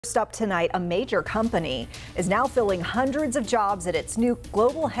First up tonight, a major company is now filling hundreds of jobs at its new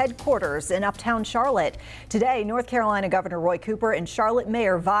global headquarters in Uptown Charlotte. Today, North Carolina Governor Roy Cooper and Charlotte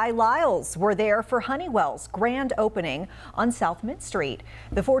Mayor Vi Lyles were there for Honeywell's grand opening on South Mid Street.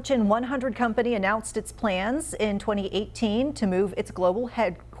 The Fortune 100 company announced its plans in 2018 to move its global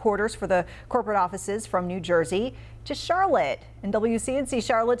headquarters for the corporate offices from New Jersey to Charlotte. And WCNC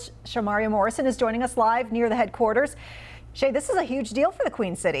Charlotte's Shamaria Morrison is joining us live near the headquarters. Shay, this is a huge deal for the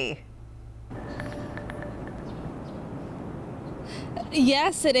Queen City.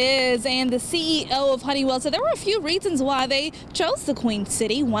 Yes, it is. And the CEO of Honeywell said there were a few reasons why they chose the Queen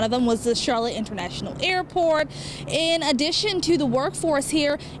City. One of them was the Charlotte International Airport, in addition to the workforce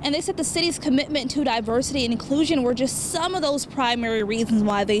here. And they said the city's commitment to diversity and inclusion were just some of those primary reasons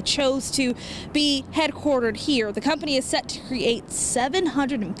why they chose to be headquartered here. The company is set to create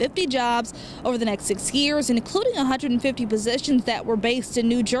 750 jobs over the next 6 years, including 150 positions that were based in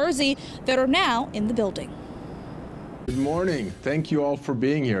New Jersey that are now in the building. Good morning. Thank you all for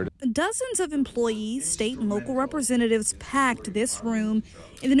being here. Dozens of employees, state and local representatives packed this room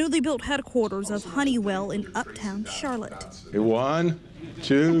in the newly built headquarters of Honeywell in Uptown Charlotte. 1,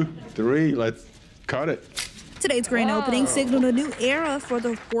 2, 3, let's cut it. Today's grand opening signaled a new era for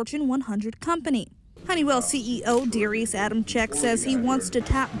the Fortune 100 company. Honeywell CEO Darius Adamczyk says he wants to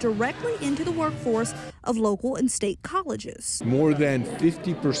tap directly into the workforce of local and state colleges. More than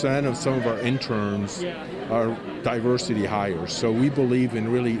 50% of some of our interns are diversity hires. So we believe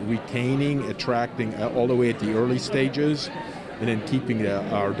in really retaining, attracting all the way at the early stages, and then keeping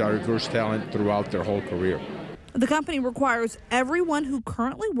our diverse talent throughout their whole career. The company requires everyone who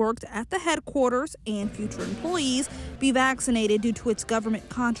currently works at the headquarters and future employees be vaccinated due to its government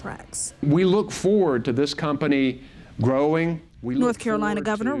contracts. We look forward to this company growing. North Carolina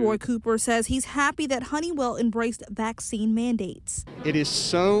Governor Roy Cooper says he's happy that Honeywell embraced vaccine mandates. It is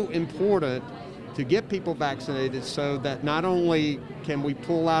so important to get people vaccinated so that not only can we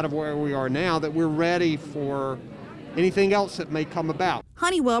pull out of where we are now, that we're ready for anything else that may come about.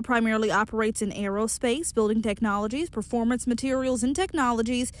 Honeywell primarily operates in aerospace, building technologies, performance materials and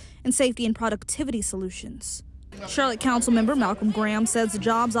technologies, and safety and productivity solutions. Charlotte Councilmember Malcolm Graham says the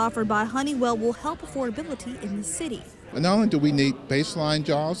jobs offered by Honeywell will help affordability in the city. Not only do we need baseline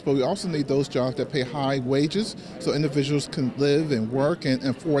jobs, but we also need those jobs that pay high wages so individuals can live and work and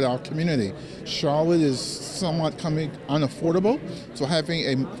afford our community. Charlotte is somewhat coming unaffordable, so having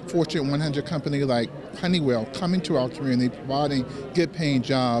a Fortune 100 company like Honeywell coming to our community, providing good paying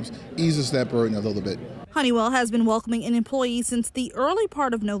jobs, eases that burden a little bit. Honeywell has been welcoming in employees since the early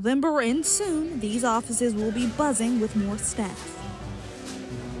part of November, and soon these offices will be buzzing with more staff.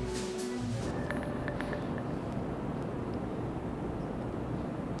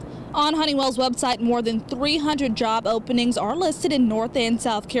 On Honeywell's website, more than 300 job openings are listed in North and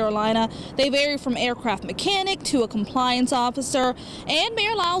South Carolina. They vary from aircraft mechanic to a compliance officer. And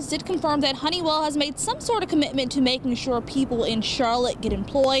Mayor Lyles did confirm that Honeywell has made some sort of commitment to making sure people in Charlotte get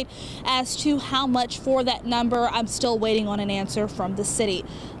employed. As to how much for that number, I'm still waiting on an answer from the city.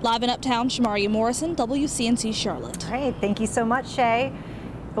 Live in Uptown, Shamaria Morrison, WCNC Charlotte. All right, thank you so much, Shay.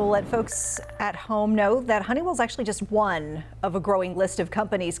 We'll let folks at home know that Honeywell's actually just one of a growing list of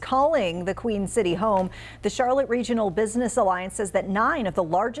companies calling the Queen City home. The Charlotte Regional Business Alliance says that 9 of the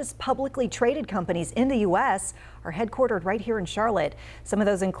largest publicly traded companies in the U.S. are headquartered right here in Charlotte. Some of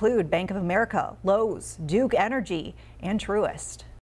those include Bank of America, Lowe's, Duke Energy, and Truist.